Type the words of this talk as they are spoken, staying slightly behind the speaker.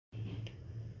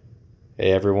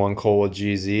Hey everyone, Cole with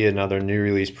GZ, another new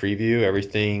release preview.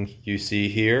 Everything you see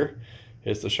here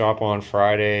is the shop on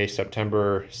Friday,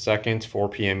 September 2nd, 4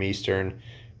 p.m. Eastern,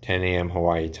 10 a.m.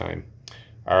 Hawaii time.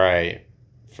 All right,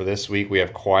 for this week we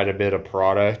have quite a bit of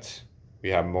product. We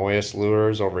have MOYES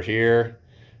lures over here,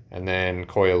 and then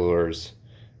KOYA lures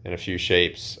in a few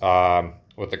shapes.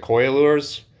 With the KOYA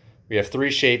lures, we have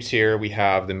three shapes here. We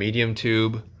have the medium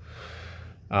tube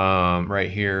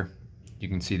right here. You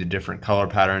can see the different color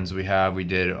patterns we have. We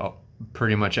did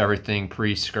pretty much everything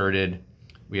pre-skirted.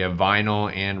 We have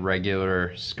vinyl and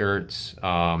regular skirts,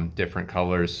 different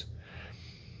colors.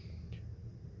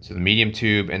 So the medium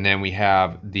tube, and then we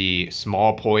have the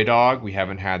small poi dog. We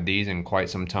haven't had these in quite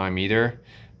some time either.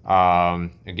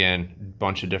 Again,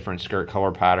 bunch of different skirt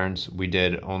color patterns. We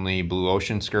did only blue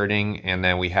ocean skirting, and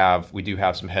then we do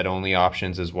have some head only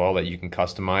options as well that you can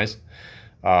customize.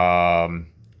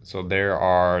 So there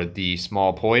are the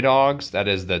small poi dogs. That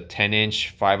is the 10-inch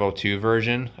 502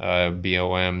 version,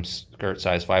 BOM skirt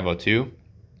size 502.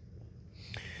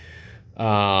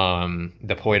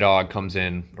 The poi dog comes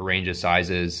in a range of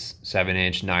sizes: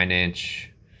 7-inch,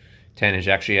 9-inch, 10-inch.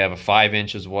 Actually, I have a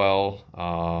 5-inch as well,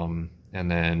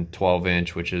 and then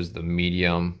 12-inch, which is the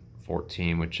medium,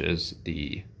 14, which is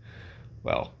the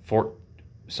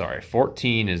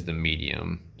 14 is the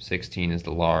medium, 16 is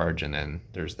the large, and then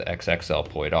there's the XXL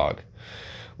poi dog,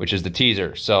 which is the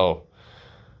teaser. So,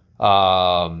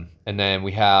 and then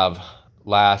we have,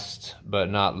 last but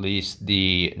not least,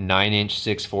 the 9-inch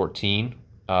 614,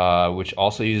 which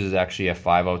also uses actually a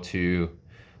 502,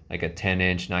 like a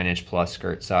 10-inch, 9-inch plus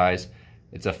skirt size.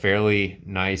 It's a fairly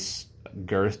nice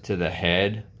girth to the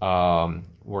head.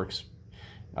 Works.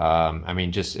 I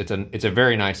mean, just it's a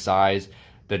very nice size.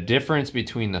 The difference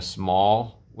between the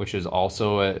small, which is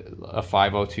also a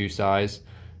 502 size,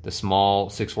 the small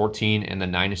 614, and the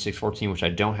 9-inch 614, which I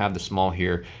don't have the small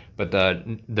here, but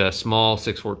the small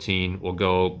 614 will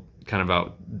go kind of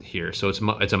out here. So it's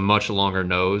a much longer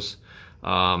nose. The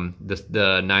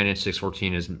 9-inch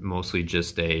 614 is mostly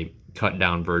just a cut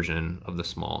down version of the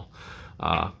small.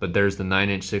 But there's the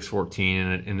 9-inch 614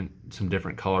 in some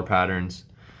different color patterns.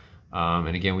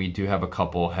 And again, we do have a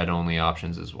couple head only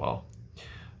options as well.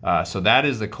 So that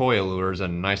is the KOYA lures, a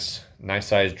nice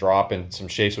size drop in some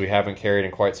shapes we haven't carried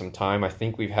in quite some time. I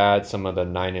think we've had some of the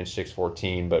 9-inch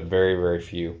 614, but very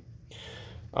few.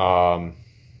 And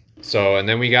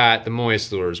then we got the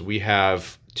MOYES lures. We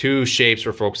have two shapes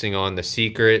we're focusing on: the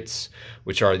secrets,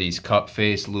 which are these cup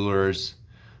face lures,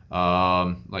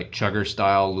 like chugger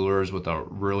style lures with a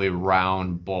really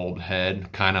round bulb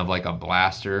head, kind of like a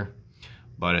blaster,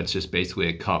 but it's just basically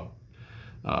a cup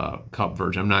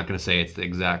version. I'm not going to say it's the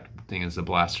exact thing as the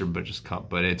blaster, but just cup,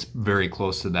 but it's very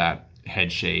close to that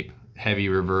head shape, heavy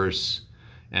reverse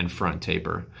and front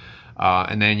taper.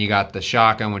 And then you got the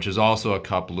shotgun, which is also a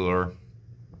cup lure,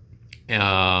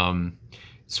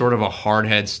 sort of a hard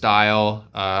head style.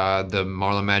 The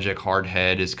Marlin Magic hard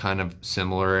head is kind of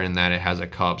similar in that it has a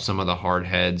cup. Some of the hard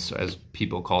heads, as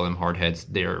people call them, hard heads,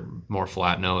 they're more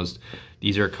flat nosed.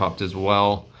 These are cupped as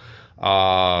well.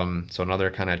 So another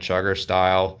kind of chugger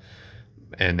style.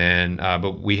 And then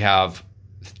but we have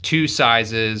two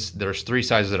sizes. There's three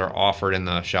sizes that are offered in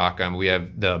the shotgun. We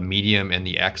have the medium and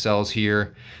the XLs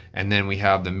here, and then we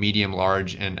have the medium,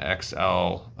 large, and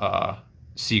XL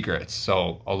secrets.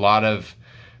 So a lot of,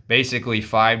 basically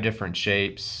 5 different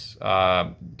shapes,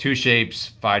 2 shapes,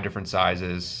 5 different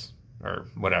sizes, or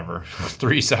whatever,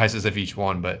 3 sizes of each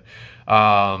one. But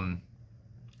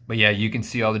yeah, you can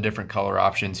see all the different color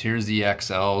options. Here's the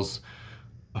XLs.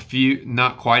 A few,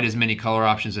 not quite as many color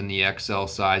options in the XL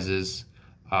sizes,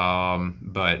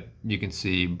 but you can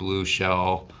see blue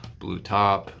shell, blue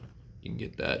top. You can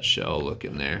get that shell look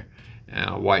in there.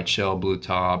 White shell, blue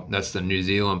top. That's the New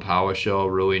Zealand Power Shell,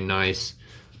 really nice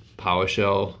Power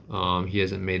Shell. He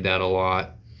hasn't made that a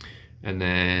lot. And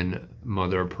then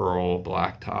mother of pearl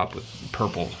black top with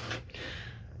purple.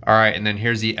 All right, and then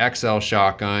here's the XL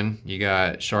shotgun. You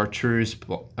got chartreuse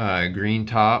green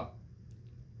top,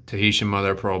 Tahitian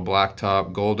mother of pearl black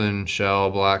top, golden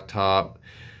shell black top,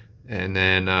 and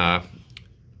then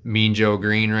Mean Joe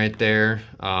green right there.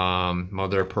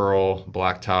 Mother of pearl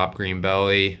black top, green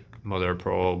belly, mother of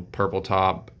pearl purple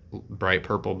top, bright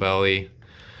purple belly.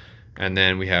 And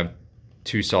then we have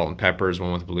 2 salt and peppers,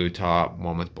 one with blue top,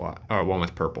 one with black, or one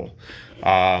with purple.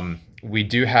 We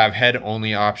do have head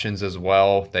only options as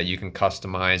well that you can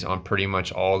customize on pretty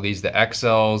much all of these. The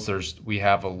XLs, we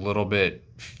have a little bit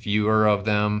fewer of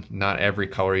them. Not every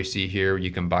color you see here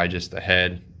you can buy just the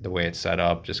head. the way it's set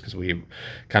up, just because we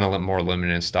kind of more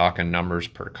limited stock and numbers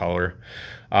per color.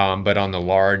 But on the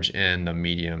large and the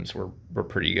mediums, we're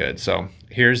pretty good. So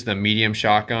here's the medium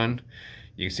shotgun.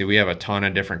 You can see we have a ton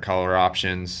of different color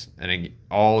options, and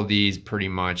all of these pretty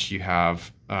much you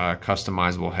have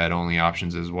customizable head only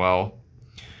options as well.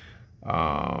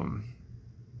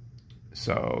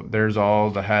 So there's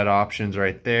all the head options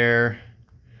right there.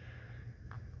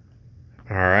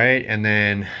 All right, and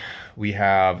then we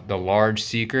have the large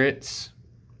secrets.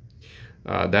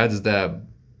 That's the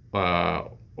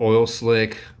oil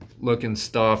slick looking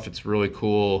stuff. It's really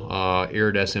cool.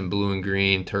 Iridescent blue and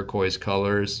green, turquoise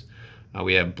colors.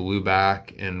 We have blue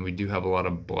back, and we do have a lot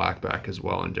of black back as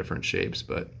well in different shapes.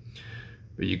 But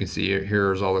you can see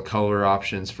here's all the color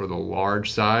options for the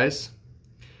large size.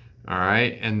 All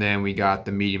right, and then we got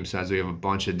the medium size. We have a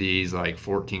bunch of these, like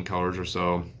 14 colors or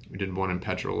so. We did one in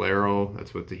Petrolero.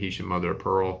 That's with Tahitian mother of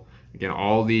pearl. Again,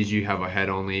 all these you have a head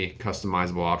only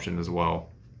customizable option as well.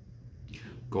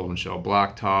 Golden shell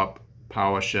black top,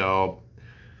 Powa shell,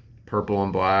 purple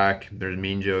and black. There's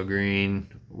Mean Joe green,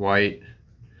 white.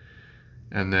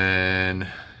 And then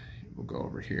we'll go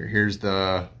over here. Here's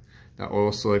the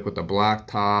oil slick with the black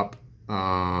top,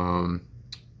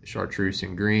 chartreuse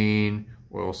and green,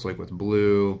 oil slick with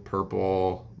blue,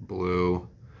 purple, blue,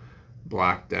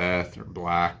 black death, or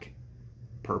black,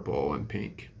 purple, and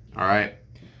pink. All right.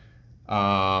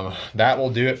 That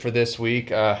will do it for this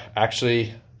week.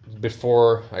 Actually,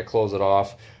 before I close it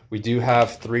off, we do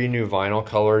have 3 new vinyl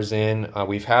colors in.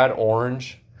 We've had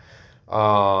orange.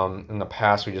 In the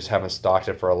past, we just haven't stocked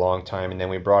it for a long time, and then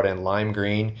we brought in lime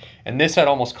green, and this I'd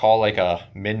almost call like a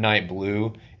midnight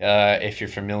blue. If you're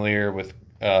familiar with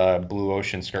Blue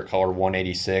Ocean skirt color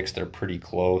 186, they're pretty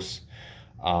close.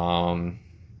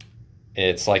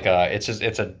 It's like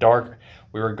it's a dark.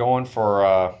 We were going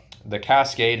for the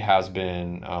Cascade has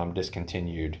been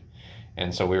discontinued,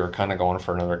 and so we were kind of going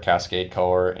for another Cascade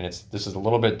color, and this is a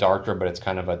little bit darker, but it's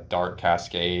kind of a dark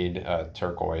Cascade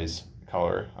turquoise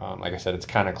color. Like I said, it's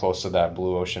kind of close to that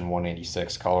Blue Ocean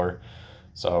 186 color,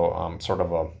 so sort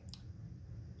of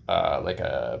a like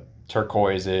a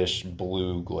turquoise-ish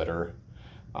blue glitter,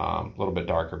 a little bit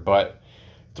darker. But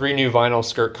 3 new vinyl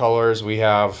skirt colors. We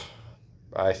have,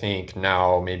 I think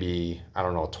now maybe, I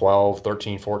don't know, 12,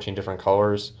 13, 14 different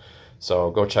colors.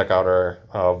 So go check out our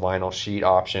vinyl sheet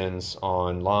options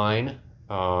online,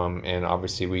 and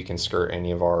obviously we can skirt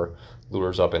any of our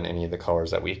lures up in any of the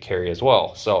colors that we carry as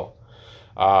well. So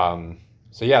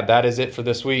yeah, that is it for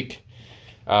this week.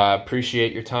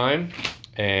 Appreciate your time,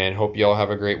 and hope you all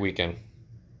have a great weekend.